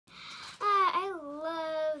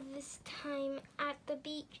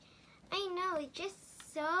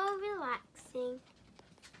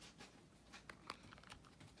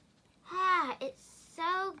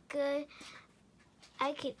good.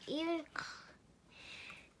 I could even...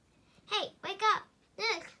 Hey, wake up.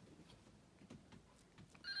 Look.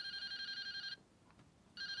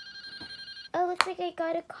 Oh, looks like I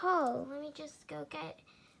got a call. Let me just go get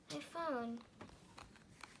my phone.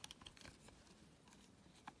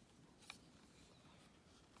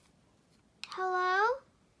 Hello?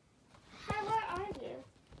 Hi, where are you?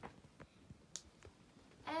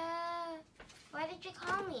 Why did you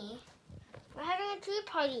call me? We're having a tea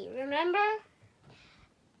party, remember?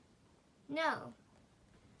 No.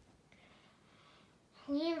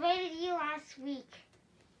 We invited you last week.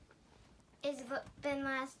 It's been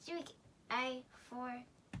last week. I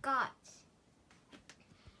forgot.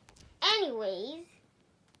 Anyways,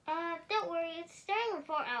 don't worry, it's starting in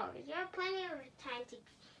 4 hours. You have plenty of time to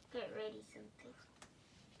get ready something.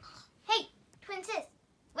 Hey, twin sis,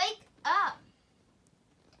 wake up.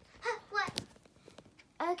 Huh, what?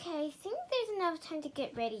 Okay, I think there's enough time to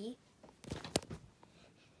get ready.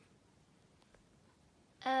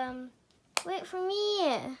 Wait for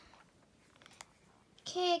me.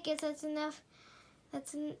 Okay, I guess that's enough.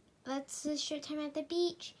 That's a short time at the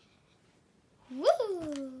beach.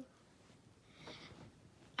 Woo!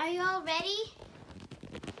 Are you all ready?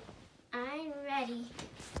 I'm ready.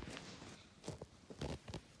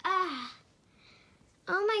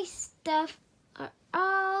 All my stuff are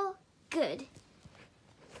all good.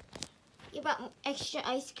 You brought extra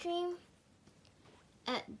ice cream?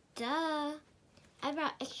 Duh. I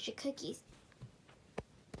brought extra cookies.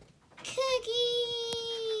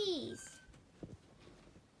 Cookies!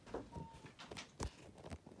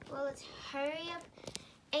 Well, let's hurry up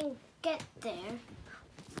and get there.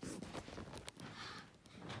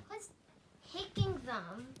 What's taking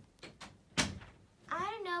them? I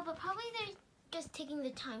don't know, but probably they're just taking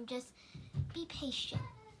the time. Just be patient.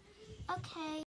 Okay.